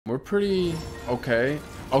We're pretty okay.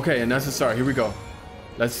 Okay, and SSR, here we go.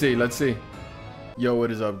 Let's see. Yo, what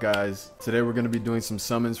is up, guys? Today we're gonna be doing some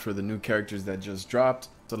summons for the new characters that just dropped.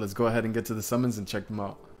 So let's go ahead and get to the summons and check them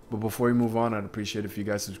out. But before we move on, I'd appreciate if you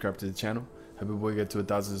guys subscribe to the channel. Help your boy get to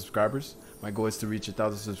 1,000 subscribers. My goal is to reach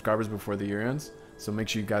 1,000 subscribers before the year ends. So make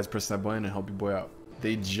sure you guys press that button and help your boy out.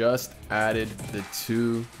 They just added the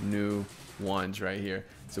 2 new ones right here.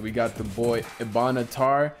 So we got the boy IBN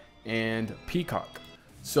ATAR and Peacock.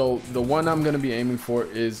 So the one I'm going to be aiming for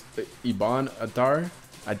is the IBN ATAR.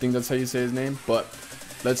 I think that's how you say his name. But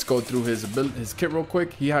let's go through his kit real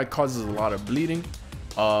quick. He causes a lot of bleeding.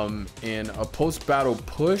 And a post-battle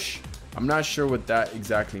push. I'm not sure what that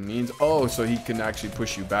exactly means. Oh, so he can actually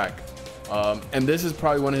push you back. And this is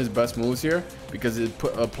probably one of his best moves here because it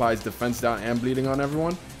applies defense down and bleeding on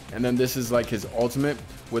everyone. And then this is like his ultimate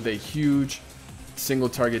with a huge single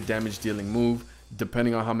target damage dealing move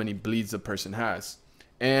depending on how many bleeds the person has.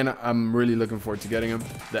 And I'm really looking forward to getting him.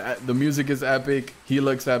 The music is epic. He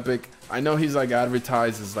looks epic. I know he's like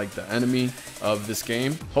advertised as like the enemy of this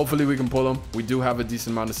game. Hopefully we can pull him. We do have a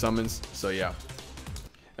decent amount of summons, so yeah.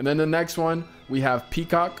 And then the next one, we have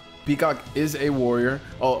Peacock. Peacock is a warrior.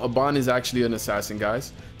 Oh, IBN is actually an assassin,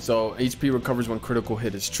 guys. So HP recovers when critical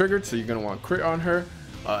hit is triggered. So you're gonna want crit on her.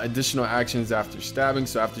 Additional actions after stabbing.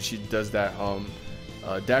 So after she does that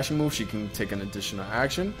dashing move, she can take an additional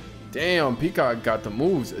action. Damn, Peacock got the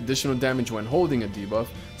moves. Additional damage when holding a debuff.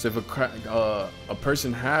 So if a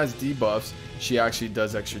person has debuffs, she actually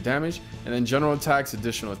does extra damage. And then general attacks,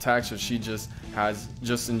 additional attacks. So she just has,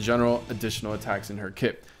 in general, additional attacks in her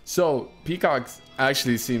kit. So Peacock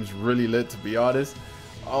actually seems really lit, to be honest.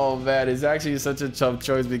 Oh man, it's actually such a tough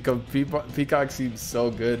choice because Peacock seems so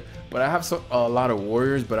good. But I have a lot of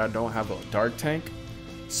warriors, but I don't have a dark tank.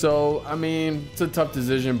 So, I mean, it's a tough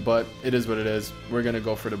decision, but it is what it is. We're going to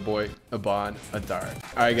go for the boy, IBN ATAR.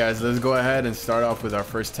 All right, guys, let's go ahead and start off with our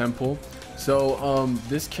first temple. So,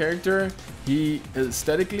 this character, he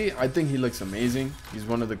aesthetically, I think he looks amazing. He's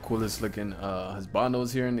one of the coolest looking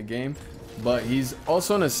husbandos here in the game, but he's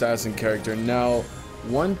also an assassin character. Now,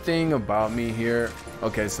 one thing about me here,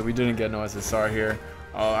 okay, so we didn't get no SSR here.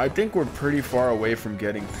 I think we're pretty far away from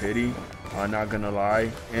getting pity. Not gonna lie,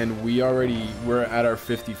 and we're at our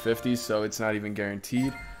 50-50, so it's not even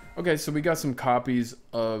guaranteed. Okay, so we got some copies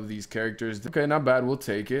of these characters. Okay, not bad, we'll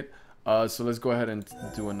take it. So let's go ahead and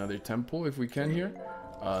do another temple if we can here.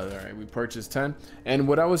 All right, we purchased 10. And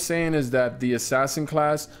what I was saying is that the assassin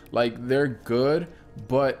class, like, they're good,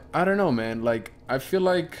 but I don't know, man. Like, I feel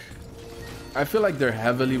like they're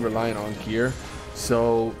heavily reliant on gear.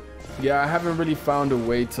 So yeah, I haven't really found a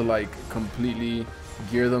way to like completely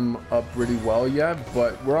gear them up really well yet,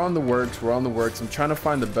 but we're on the works. I'm trying to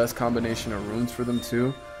find the best combination of runes for them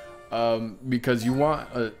too, because you want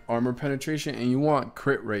armor penetration and you want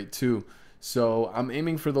crit rate too. So I'm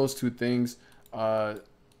aiming for those two things.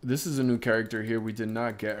 This is a new character here. We did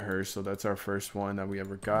not get her, so that's our first one that we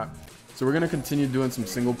ever got. So we're gonna continue doing some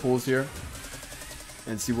single pulls here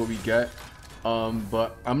and see what we get.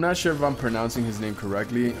 But I'm not sure if I'm pronouncing his name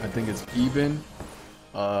correctly. I think it's IBN.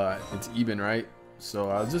 It's IBN, right?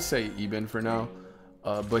 So I'll just say IBN for now.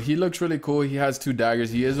 But he looks really cool. He has 2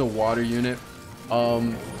 daggers. He is a water unit.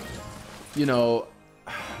 You know,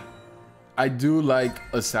 I do like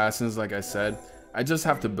assassins, like I said. I just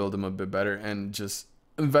have to build them a bit better and just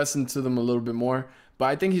invest into them a little bit more. But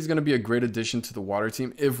I think he's going to be a great addition to the water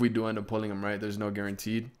team if we do end up pulling him, right? There's no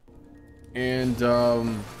guaranteed. And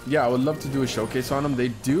yeah, I would love to do a showcase on them. They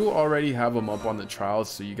do already have them up on the trials,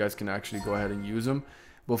 so you guys can actually go ahead and use them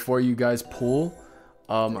before you guys pull.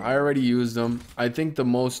 I already used them. I think the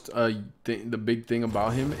the big thing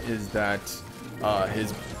about him is that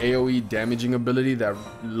his AoE damaging ability that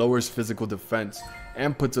lowers physical defense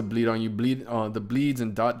and puts a bleed on you. The bleeds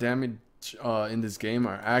and dot damage in this game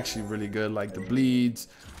are actually really good. Like the bleeds,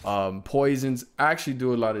 poisons actually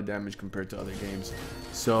do a lot of damage compared to other games.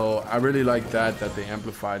 So I really like that they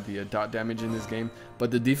amplified the dot damage in this game.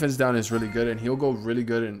 But the defense down is really good, and he'll go really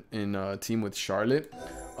good in a team with Charlotte.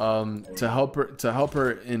 To help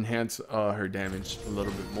her enhance her damage a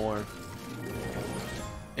little bit more.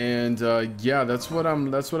 And yeah, that's what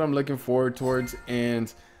I'm looking forward towards.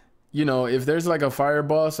 And you know, if there's like a fire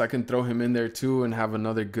boss, I can throw him in there too and have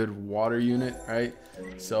another good water unit, right?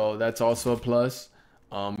 So that's also a plus.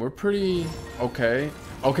 We're pretty okay.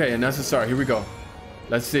 Okay, and SSR, here we go.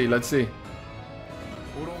 Let's see.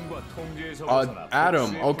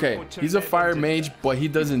 Adam, okay, he's a fire mage, but he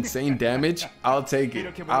does insane damage. I'll take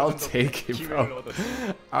it, bro.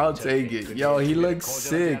 I'll take it. Yo, he looks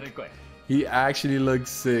sick. He actually looks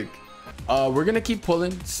sick. We're gonna keep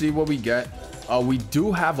pulling, see what we get. We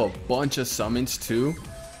do have a bunch of summons too.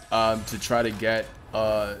 to try to get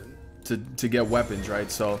to get weapons,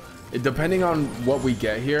 right? So depending on what we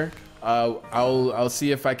get here, I'll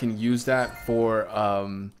see if I can use that for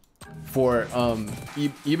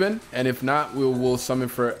even, and if not, we'll summon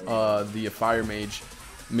for the fire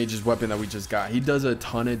mage's weapon that we just got. He does a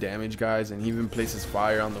ton of damage, guys, and he even places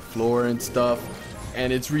fire on the floor and stuff,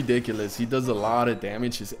 and it's ridiculous. He does a lot of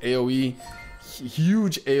damage. His AoE,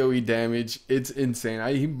 huge AoE damage, it's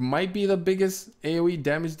insane. He might be the biggest AoE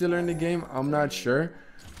damage dealer in the game. I'm not sure.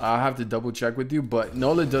 I'll have to double check with you, but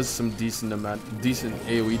Nola does some decent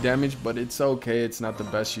AoE damage, but it's okay. It's not the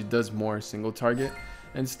best. She does more single target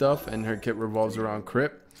and stuff, and her kit revolves around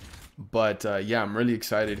crit. But yeah, I'm really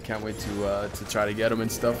excited. Can't wait to try to get them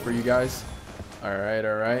and stuff for you guys. All right,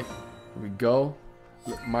 here we go.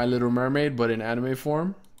 My Little Mermaid, but in anime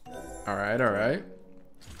form. All right.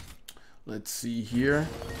 Let's see here.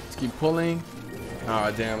 Let's keep pulling.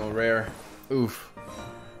 Oh damn, a rare. Oof.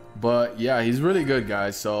 But yeah, he's really good,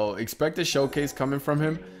 guys. So expect a showcase coming from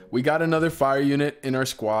him. We got another fire unit in our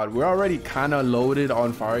squad. We're already kind of loaded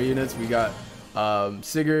on fire units. We got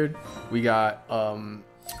Sigurd, we got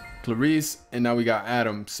Clarice, and now we got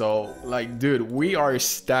Adam. So like, dude, we are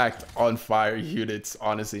stacked on fire units,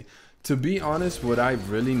 honestly. To be honest, what I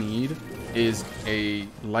really need is a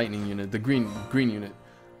lightning unit, the green unit.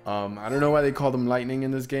 I don't know why they call them lightning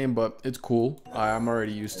in this game, but it's cool. I'm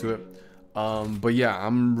already used to it. But yeah,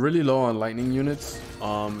 I'm really low on lightning units.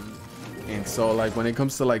 And so like when it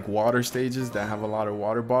comes to like water stages that have a lot of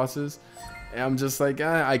water bosses, I'm just like,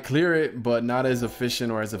 I clear it, but not as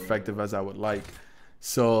efficient or as effective as I would like.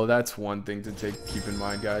 So that's one thing to keep in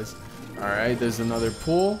mind, guys. All right, there's another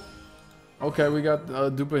pool. Okay, we got a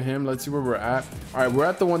dupe of him. Let's see where we're at. All right, we're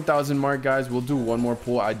at the 1,000 mark, guys. We'll do one more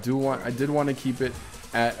pool. I did want to keep it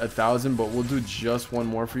at 1,000, but we'll do just one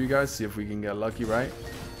more for you guys. See if we can get lucky, right?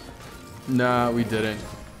 Nah, we didn't.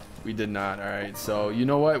 We did not. All right, so you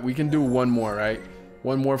know what? We can do one more, right?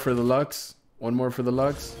 One more for the Lux. One more for the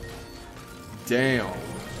Lux. Damn,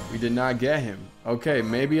 we did not get him. Okay,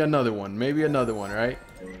 maybe another one, right?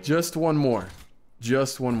 Just one more.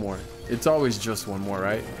 It's always just one more,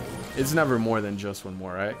 right? It's never more than just one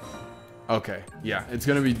more, right? Okay, yeah, it's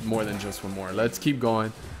gonna be more than just one more. Let's keep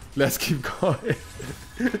going. All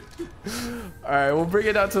right, we'll bring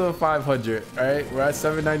it down to the 500. All right, we're at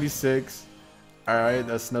 796. All right,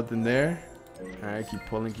 that's nothing there. All right, keep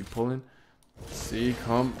pulling. See,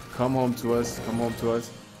 come home to us.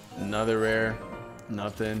 Another rare.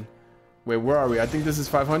 Nothing. Wait, where are we? I think this is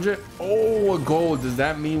 500. Oh, a gold. Does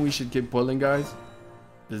that mean we should keep pulling, guys?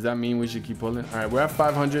 All right, we're at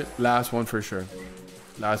 500. Last one for sure.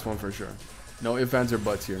 No ifs, ands, or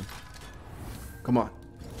buts here. Come on.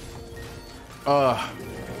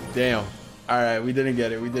 Damn. All right, we didn't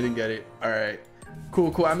get it. All right,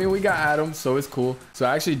 cool. I mean, we got Adam, so it's cool. So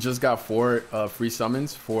I actually just got 4 free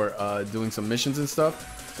summons for doing some missions and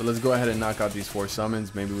stuff. So let's go ahead and knock out these 4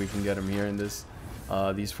 summons. Maybe we can get them here in this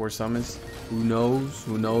these 4 summons. Who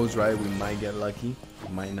knows, right? We might get lucky,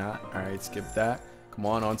 we might not. All right, skip that. Come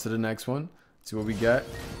on to the next one. See what we get.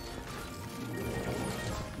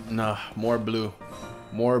 Nah, more blue,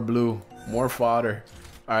 more fodder.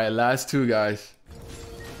 All right, last 2, guys.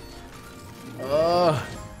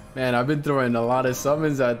 Man, I've been throwing a lot of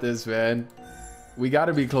summons at this, man. We got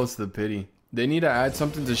to be close to the pity. They need to add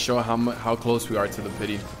something to show how close we are to the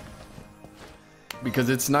pity, because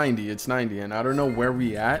it's 90, and I don't know where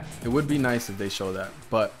we at. It would be nice if they show that,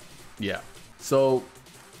 but yeah. So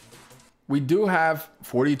we do have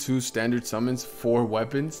 42 standard summons for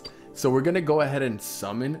weapons, so we're gonna go ahead and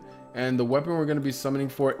summon, and the weapon we're gonna be summoning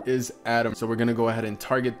for is Adam. So we're gonna go ahead and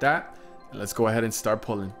target that, and let's go ahead and start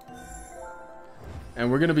pulling.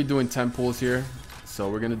 And we're gonna be doing 10 pulls here, so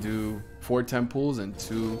we're gonna do 4 10 pulls and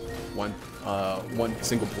 1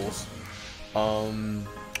 single pulls.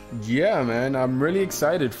 Yeah, man, I'm really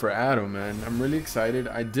excited for Adam, man. I'm really excited.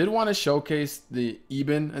 I did want to showcase the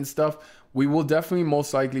IBN and stuff. We will definitely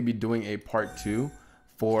most likely be doing a part 2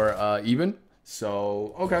 for IBN.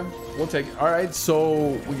 So, okay, we'll take it. All right,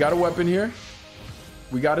 so we got a weapon here.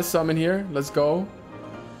 We got a summon here. Let's go.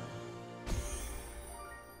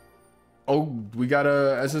 Oh, we got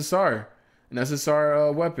a SSR. An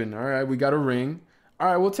SSR weapon. All right, we got a ring. All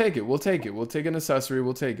right, we'll take it. We'll take an accessory.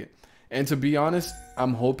 We'll take it. And to be honest,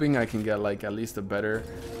 I'm hoping I can get like at least a better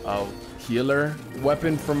healer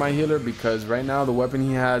weapon for my healer, because right now the weapon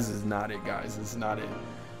he has is not it, guys. It's not it.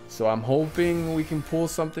 So I'm hoping we can pull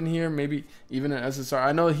something here, maybe even an SSR.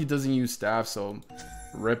 I know he doesn't use staff, so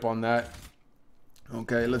rip on that.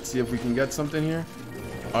 Okay, let's see if we can get something here.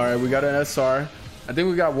 All right, we got an SR. I think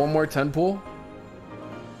we got one more 10 pull,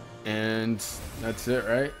 and that's it,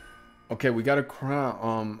 right? Okay, we got a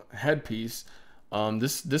crown headpiece.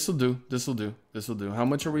 This'll do. How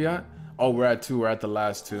much are we at? Oh, we're at 2. We're at the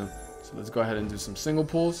last 2. So let's go ahead and do some single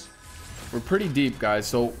pulls. We're pretty deep, guys,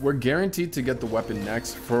 so we're guaranteed to get the weapon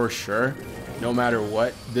next for sure. No matter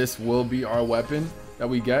what, this will be our weapon that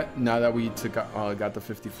we get now that we got the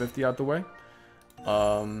 50-50 out the way.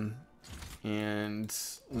 And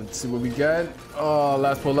let's see what we get. Oh,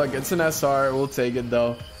 last pull luck. It's an SR. We'll take it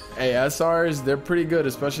though. Hey, SRs, they're pretty good,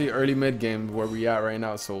 especially early mid game where we at right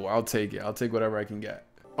now. So I'll take it. I'll take whatever I can get.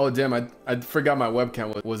 Oh damn, I forgot my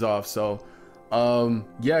webcam was off. So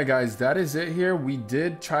yeah, guys, that is it here. We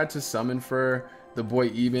did try to summon for the boy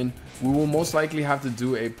IBN. We will most likely have to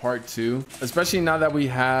do a part 2, especially now that we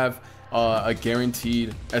have a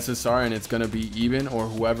guaranteed SSR and it's gonna be IBN or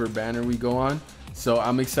whoever banner we go on. So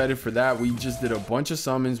I'm excited for that. We just did a bunch of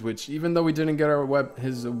summons, which even though we didn't get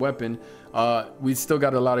his weapon, we still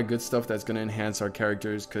got a lot of good stuff that's going to enhance our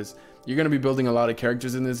characters, because you're going to be building a lot of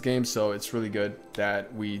characters in this game. So it's really good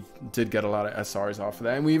that we did get a lot of SRs off of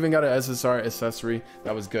that, and we even got an SSR accessory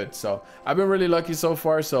that was good. So I've been really lucky so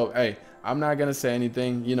far. So hey, I'm not going to say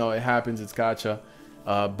anything, you know, it happens, it's gotcha.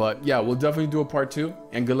 But yeah, we'll definitely do a part 2,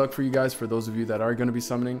 and good luck for you guys. For those of you that are going to be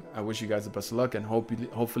summoning, I wish you guys the best of luck, and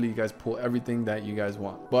hopefully you guys pull everything that you guys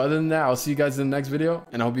want. But other than that, I'll see you guys in the next video,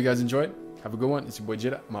 and I hope you guys enjoyed. Have a good one. It's your boy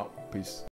Jada. I'm out. Peace.